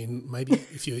 I mean, maybe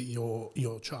if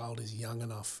your child is young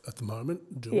enough at the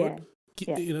moment, do it.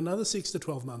 Yeah. In another 6 to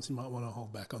 12 months, you might want to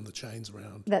hold back on the chains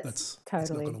around. That's not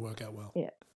totally- going to work out well.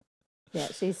 Yeah,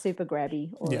 she's super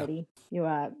grabby already.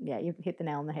 You've hit the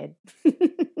nail on the head.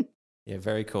 Yeah,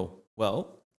 very cool.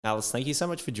 Well, Alice, thank you so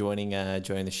much for joining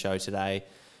the show today.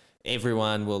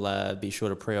 Everyone will be sure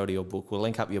to pre-order your book. We'll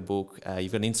link up your book.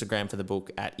 You've got an Instagram for the book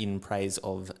at In Praise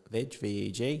of Veg,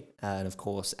 VEG, and of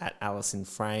course at Alice in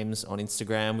Frames on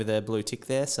Instagram with a blue tick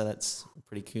there. So that's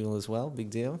pretty cool as well. Big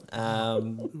deal.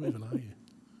 Who even are you?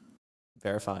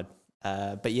 Verified.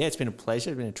 But yeah, it's been a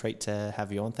pleasure. It's been a treat to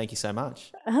have you on. Thank you so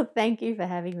much. Thank you for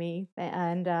having me,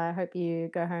 and I hope you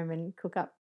go home and cook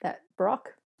up that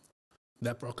brock.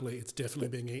 That broccoli, it's definitely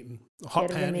being eaten. A hot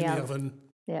Get it pan in in the the oven. oven,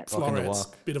 Yeah, Rock and florets,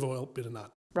 walk. bit of oil, bit of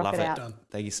nut. rock Love it it. out. Done.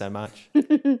 Thank you so much.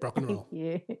 Rock and roll.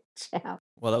 You. Ciao.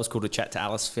 Well, that was cool to chat to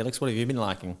Alice. Felix, what have you been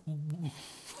liking?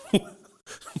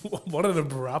 What an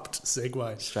abrupt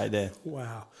segue. Straight there.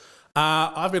 Wow.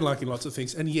 I've been liking lots of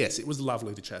things. And yes, it was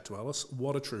lovely to chat to Alice.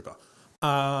 What a trooper.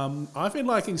 I've been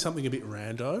liking something a bit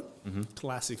rando.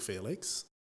 Classic Felix.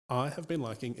 I have been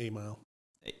liking email.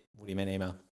 What do you mean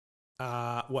email?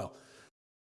 Well,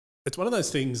 it's one of those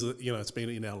things that, it's been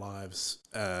in our lives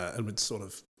and it's sort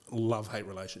of love-hate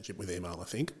relationship with email, I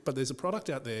think. But there's a product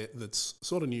out there that's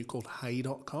sort of new called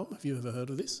hey.com. Have you ever heard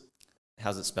of this?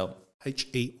 How's it spelled?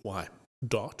 HEY.com.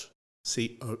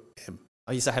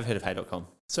 Oh, yes, I have heard of hey.com.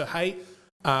 So Hey,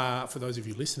 For those of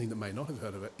you listening that may not have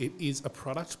heard of it, it is a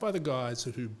product by the guys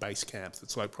who base camp.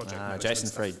 It's like project management Jason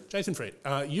stuff. Fried. Jason Fried.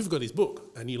 You've got his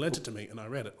book, and you lent it to me, and I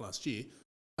read it last year.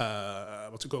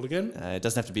 What's it called again? It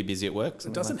doesn't have to be busy at work.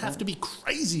 It doesn't have to be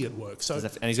crazy at work. So,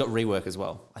 and he's got rework as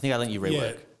well. I think I lent you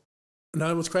rework. Yeah. No,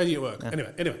 it was crazy at work.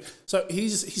 Yeah. Anyway. So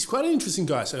he's quite an interesting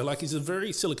guy. So like he's a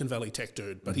very Silicon Valley tech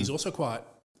dude, but he's also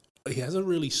he has a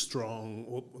really strong,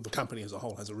 or the company as a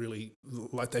whole has a really,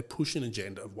 like they push an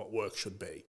agenda of what work should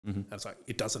be. And it's like,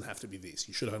 it doesn't have to be this.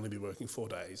 You should only be working 4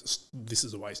 days. This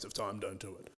is a waste of time. Don't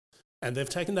do it. And they've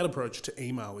taken that approach to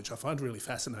email, which I find really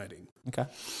fascinating. Okay.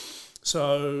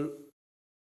 So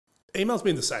email's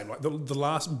been the same. Like the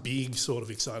last big sort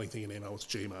of exciting thing in email was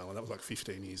Gmail, and that was like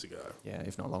 15 years ago. Yeah,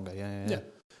 if not longer. Yeah.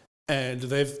 And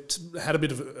they've had a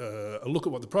bit of a look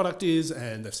at what the product is,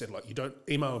 and they've said, like,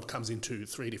 email comes into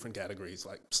 3 different categories,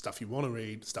 like stuff you want to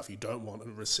read, stuff you don't want,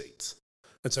 and receipts.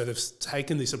 And so they've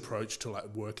taken this approach to like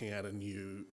working out a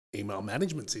new email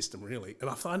management system, really. And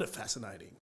I find it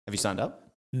fascinating. Have you signed up?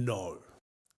 No.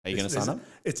 Are you going to sign up?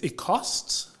 It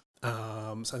costs, so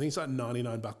I think it's like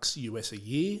 $99 US a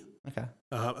year. Okay.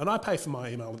 And I pay for my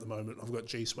email at the moment. I've got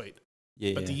G Suite.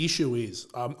 Yeah. But the issue is,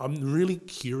 I'm really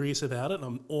curious about it.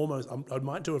 I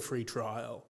might do a free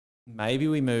trial. Maybe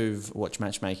we move watch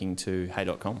matchmaking to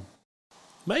hey.com.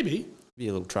 Maybe. Be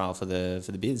a little trial for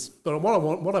the biz. But what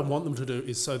I want them to do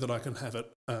is so that I can have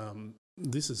it.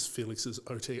 This is Felix's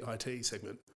OT/IT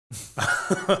segment.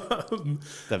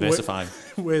 Diversifying.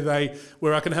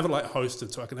 Where I can have it like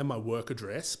hosted, so I can have my work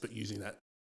address, but using that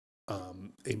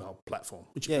email platform.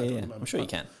 Which you can't do at the moment. I'm sure you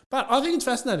can. But I think it's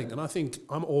fascinating, and I think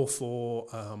I'm all for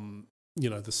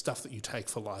the stuff that you take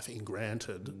for life in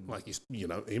granted. Like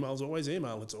email's always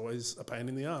email. It's always a pain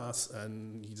in the ass,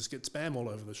 and you just get spam all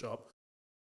over the shop.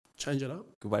 Change it up.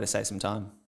 Good way to save some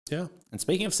time. Yeah. And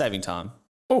speaking of saving time.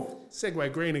 Oh,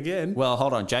 segue green again. Well,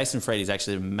 hold on. Jason Fried is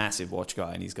actually a massive watch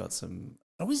guy, and he's got some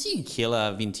is he?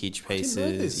 Killer vintage pieces. I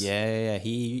didn't know this. Yeah.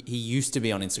 He used to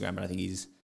be on Instagram, but I think he's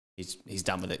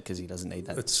done with it because he doesn't need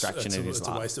that distraction in his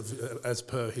life. It's a waste of, as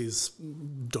per his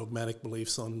dogmatic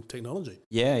beliefs on technology.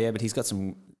 Yeah, but he's got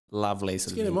some lovely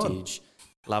sort of vintage.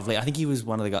 Lovely. I think he was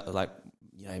one of the guys,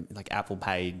 like Apple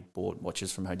paid, bought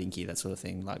watches from Hodinkee, that sort of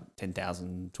thing, like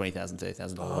 $10,000, $20,000,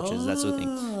 $30,000 watches, that sort of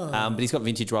thing. But he's got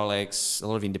vintage Rolex, a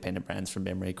lot of independent brands from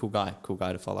memory. Cool guy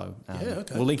to follow.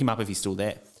 Okay. We'll link him up if he's still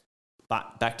there.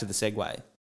 But back to the segue.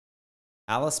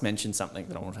 Alice mentioned something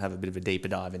that I want to have a bit of a deeper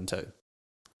dive into.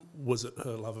 Was it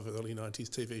her love of early 90s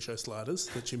TV show Sliders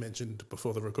that you mentioned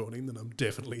before the recording that I'm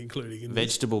definitely including in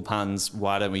Vegetable puns,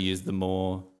 why don't we use them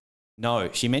more? No,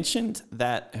 she mentioned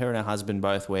that her and her husband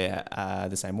both wear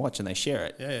the same watch and they share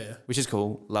it. Yeah. Which is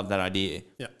cool. Love that idea.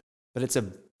 Yeah. But it's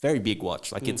a very big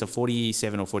watch. Like it's a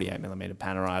 47 or 48 millimeter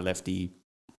Panerai lefty,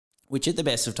 which at the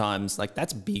best of times, like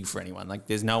that's big for anyone. Like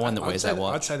there's no one that wears that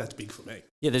watch. I'd say that's big for me.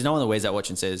 Yeah, there's no one that wears that watch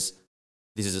and says,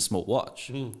 this is a small watch.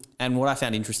 And what I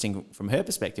found interesting from her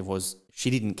perspective was she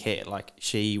didn't care. Like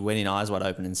she went in eyes wide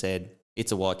open and said,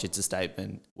 it's a watch, it's a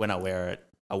statement. When I wear it,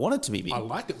 I want it to be big. I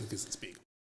like it because it's big.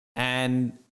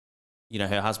 And,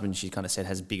 her husband, she kind of said,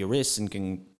 has bigger wrists and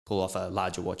can pull off a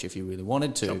larger watch if you really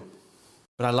wanted to. Sure.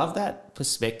 But I love that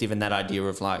perspective and that idea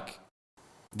of like,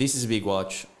 this is a big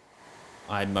watch.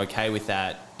 I'm okay with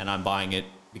that and I'm buying it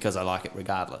because I like it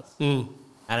regardless. And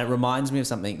it reminds me of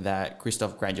something that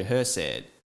Christoph Granger-Hurst said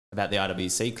about the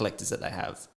IWC collectors that they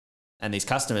have and these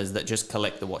customers that just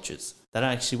collect the watches. They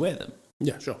don't actually wear them.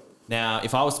 Yeah, sure. Now,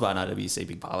 if I was to buy an IWC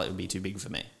Big Pilot, it would be too big for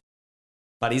me.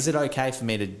 But is it okay for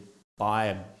me to buy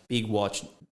a big watch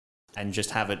and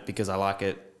just have it because I like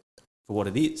it for what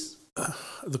it is?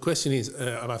 The question is,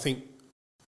 and I think,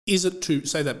 is it too,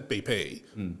 say that BP,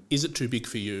 is it too big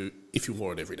for you if you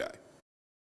wore it every day?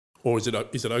 Or is it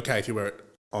okay if you wear it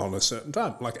on a certain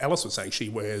time? Like Alice was saying, she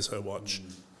wears her watch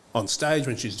on stage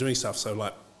when she's doing stuff, so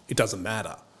like it doesn't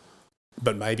matter.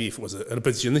 But maybe if it was but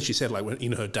then she said like when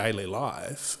in her daily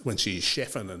life, when she's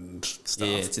chefing and stuff,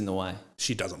 yeah, it's in the way.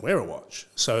 She doesn't wear a watch.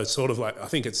 So it's sort of like, I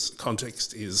think its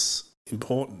context is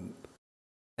important.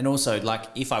 And also like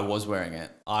if I was wearing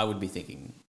it, I would be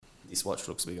thinking, this watch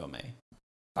looks big on me.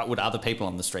 But would other people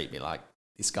on the street be like,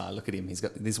 this guy, look at him,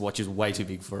 this watch is way too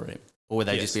big for him? Or would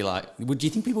they just be like, do you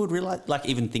think people would realize, like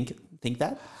even think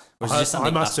that? Or is it just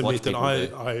something I must admit that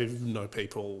I know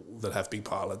people that have Big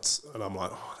Pilots and I'm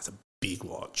like, oh, that's a big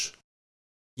watch.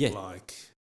 Yeah. Like,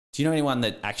 do you know anyone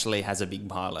that actually has a Big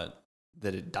Pilot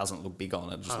that it doesn't look big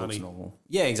on? It just looks normal.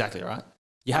 Yeah, exactly right.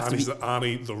 You have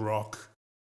Arnie, The Rock.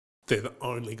 They're the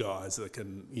only guys that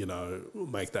can,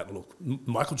 make that look.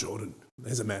 Michael Jordan,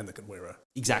 there's a man that can wear a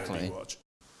big watch.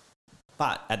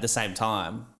 But at the same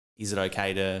time, is it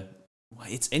okay to well,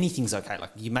 anything's okay.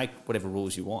 Like you make whatever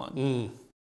rules you want.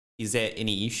 Is there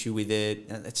any issue with it?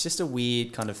 It's just a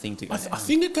weird kind of thing to go. I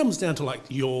think it comes down to like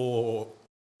your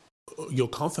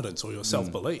confidence or your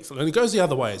self-belief. And it goes the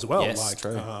other way as well. Yes, like,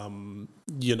 true.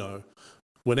 you know,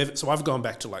 whenever, so I've gone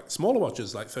back to like smaller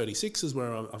watches, like 36s,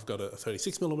 where I've got a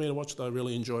 36 millimeter watch that I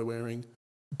really enjoy wearing.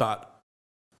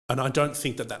 And I don't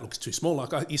think that looks too small.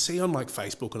 Like you see on like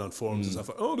Facebook and on forums and stuff,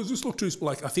 like, oh, does this look too small?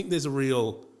 Like I think there's a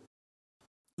real,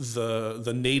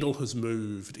 the needle has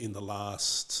moved in the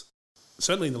last,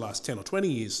 certainly in the last 10 or 20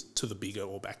 years to the bigger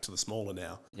or back to the smaller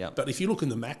now. Yep. But if you look in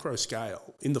the macro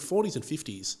scale, in the 40s and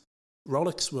 50s,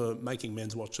 Rolex were making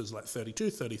men's watches like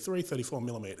 32, 33, 34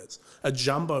 millimeters. A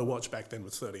jumbo watch back then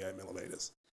was 38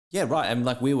 millimeters. Yeah, right. And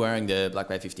like we're wearing the Black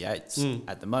Bay 58s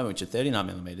at the moment, which are 39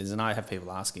 millimeters. And I have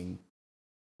people asking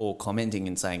or commenting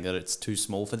and saying that it's too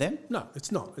small for them. No,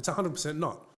 it's not. It's 100%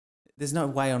 not. There's no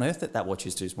way on earth that watch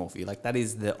is too small for you. Like that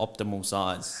is the optimal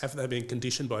size. Have they been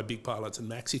conditioned by big pilots and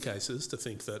maxi cases to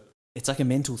think that? It's like a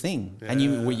mental thing. Yeah.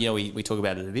 And we talk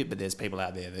about it a bit, but there's people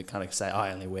out there that kind of say,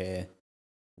 I only wear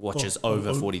watches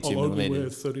over 42 millimeters. I only wear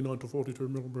 39 to 42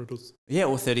 millimeters. Yeah,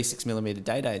 or 36 millimeter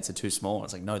day dates are too small.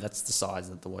 It's like, no, that's the size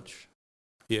that the watch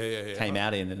came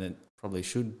out in, and it probably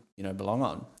should, belong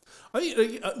on.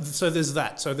 So there's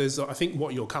that. So there's, I think,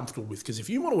 what you're comfortable with, because if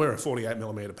you want to wear a 48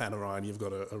 millimeter Panerai and you've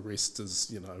got a wrist as,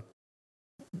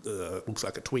 looks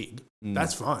like a twig,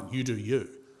 that's fine. You do you.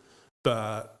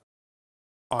 But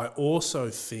I also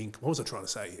think, what was I trying to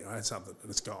say here? I had something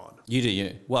and it's gone. You do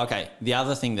you. Well, okay. The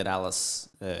other thing that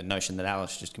notion that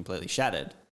Alice just completely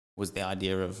shattered was the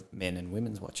idea of men and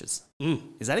women's watches.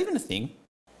 Is that even a thing?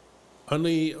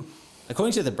 Only...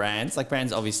 According to the brands, like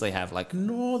brands obviously have like...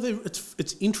 No,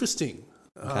 it's interesting.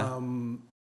 Okay.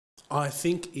 I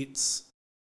think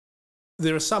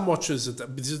there are some watches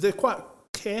because they're quite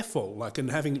careful, like,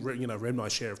 and having, read my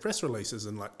share of press releases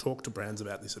and like talked to brands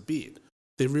about this a bit,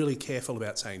 they're really careful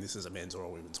about saying this is a men's or a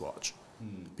women's watch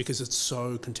because it's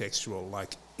so contextual.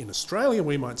 Like in Australia,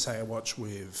 we might say a watch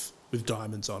with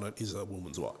diamonds on it is a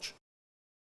woman's watch.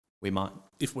 We might.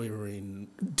 If we were in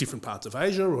different parts of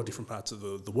Asia or different parts of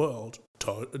the world,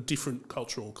 a different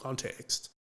cultural context,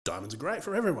 diamonds are great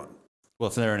for everyone. Well,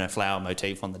 if they're in a flower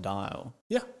motif on the dial.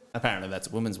 Yeah. Apparently that's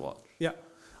a woman's watch. Yeah.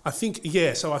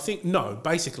 So I think, no,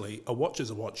 basically a watch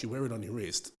is a watch. You wear it on your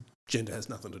wrist. Gender has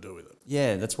nothing to do with it.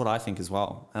 Yeah, that's what I think as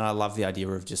well. And I love the idea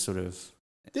of just sort of...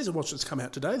 There's a watch that's come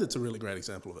out today that's a really great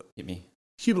example of it. Hit me.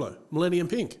 Hublot, Millennium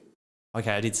Pink.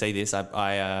 Okay, I did see this.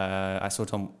 I saw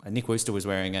Nick Wooster was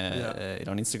wearing it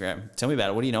on Instagram. Tell me about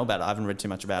it. What do you know about it? I haven't read too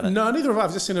much about it. No, neither have I.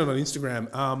 I've just seen it on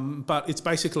Instagram. But it's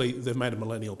basically, they've made a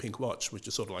millennial pink watch, which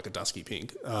is sort of like a dusky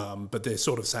pink. But they're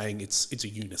sort of saying it's a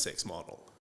unisex model.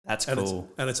 That's cool.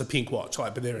 And it's a pink watch,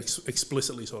 but they're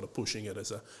explicitly sort of pushing it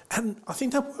as a... And I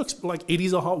think that works. Like, it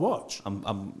is a hot watch. I'm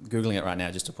Googling it right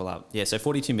now just to pull up. Yeah, so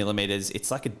 42 millimeters.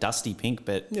 It's like a dusty pink,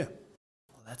 but... Yeah.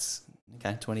 Well, that's...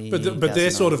 Okay, 20... But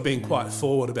they're sort of being quite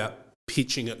forward about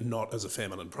pitching it not as a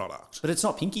feminine product. But it's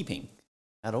not pinky pink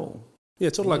at all. Yeah,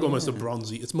 it's sort of like almost a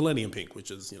bronzy... It's millennium pink,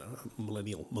 which is,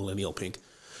 millennial pink.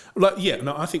 Like,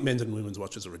 I think men's and women's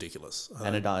watches are ridiculous.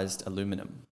 Anodized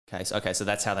aluminum. Okay, so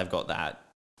that's how they've got that...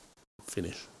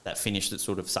 Finish. That finish that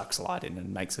sort of sucks light in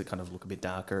and makes it kind of look a bit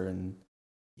darker and...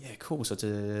 Yeah, cool. So it's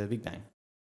a big bang.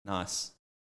 Nice.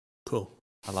 Cool.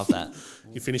 I love that.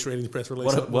 You finished reading the press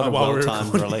release? What a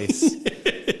well-timed release.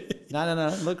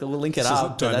 No. Look, we'll link it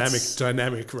up.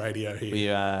 Dynamic radio here. We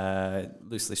are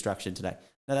loosely structured today.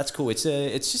 No, that's cool. It's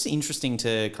just interesting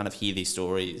to kind of hear these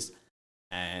stories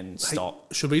and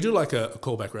stop. Should we do like a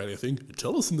callback radio thing?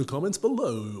 Tell us in the comments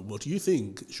below. What do you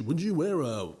think? Would you wear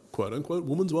a quote-unquote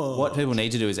woman's watch? What people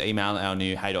need to do is email our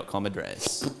new hey.com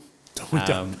address. We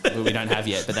don't have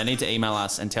yet, but they need to email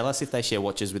us and tell us if they share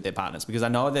watches with their partners, because I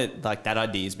know that like that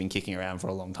idea has been kicking around for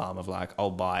a long time of like, I'll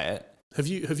buy it. Have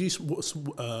you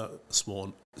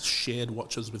shared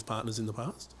watches with partners in the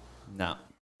past? No.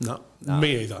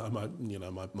 Me either.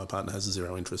 My partner has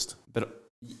zero interest. But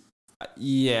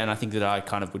yeah, and I think that I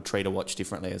kind of would treat a watch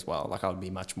differently as well. Like I would be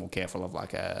much more careful of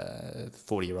like a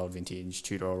 40-year-old vintage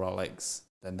Tudor or Rolex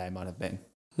than they might have been.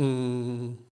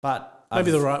 But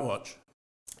maybe the right watch.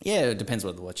 Yeah, it depends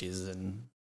what the watch is and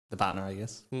the partner, I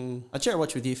guess. I'd share a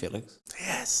watch with you, Felix.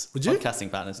 Yes. Would you?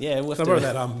 Podcasting partners. Yeah, we'll have to borrow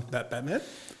that Batman?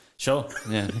 Sure.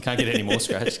 Yeah, you can't get any more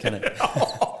scratch, can it?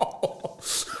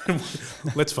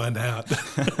 Let's find out.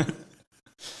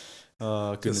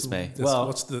 Oh, goodness me. Well,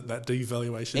 what's that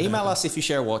devaluation? Email us if you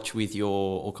share a watch with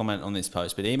or comment on this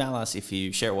post, but email us if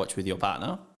you share a watch with your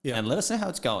partner and let us know how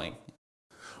it's going.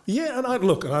 Yeah, and I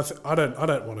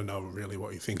don't want to know really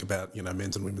what you think about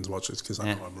men's and women's watches, because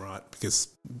I know I'm right, because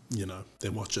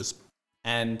they're watches.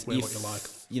 And Wear what you like.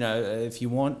 If you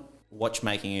want watch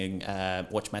matchmaking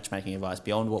advice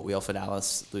beyond what we offered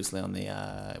Alice loosely on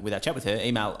the with our chat with her,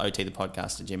 email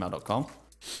otthepodcast@gmail.com.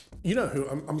 You know who,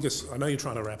 I know you're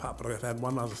trying to wrap up, but I've had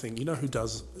one other thing. You know who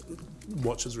does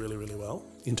watches really, really well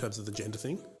in terms of the gender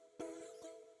thing?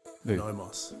 Who?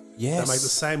 Nomos. Yes. They make the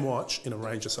same watch in a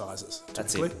range of sizes.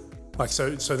 That's typically. it. Like, so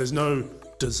there's no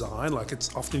design. Like,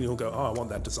 it's often you'll go, oh, I want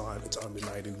that design. It's only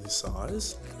made in this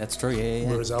size. That's true, yeah.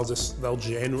 Whereas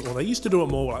they used to do it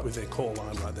more like with their core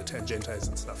line, like their tangentes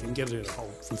and stuff. You can get it in a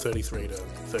whole from 33 to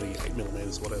 38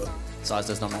 millimeters, whatever. Size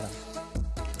does not matter.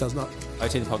 Does not.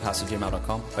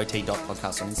 otthepodcast@gmail.com,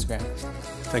 ot.podcast on Instagram.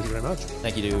 Thank you very much.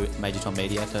 Thank you to Major Tom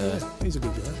Media for He's a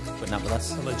good guy. putting up with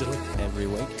us Allegedly. every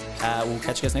week. We'll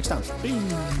catch you guys next time.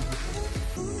 Bing.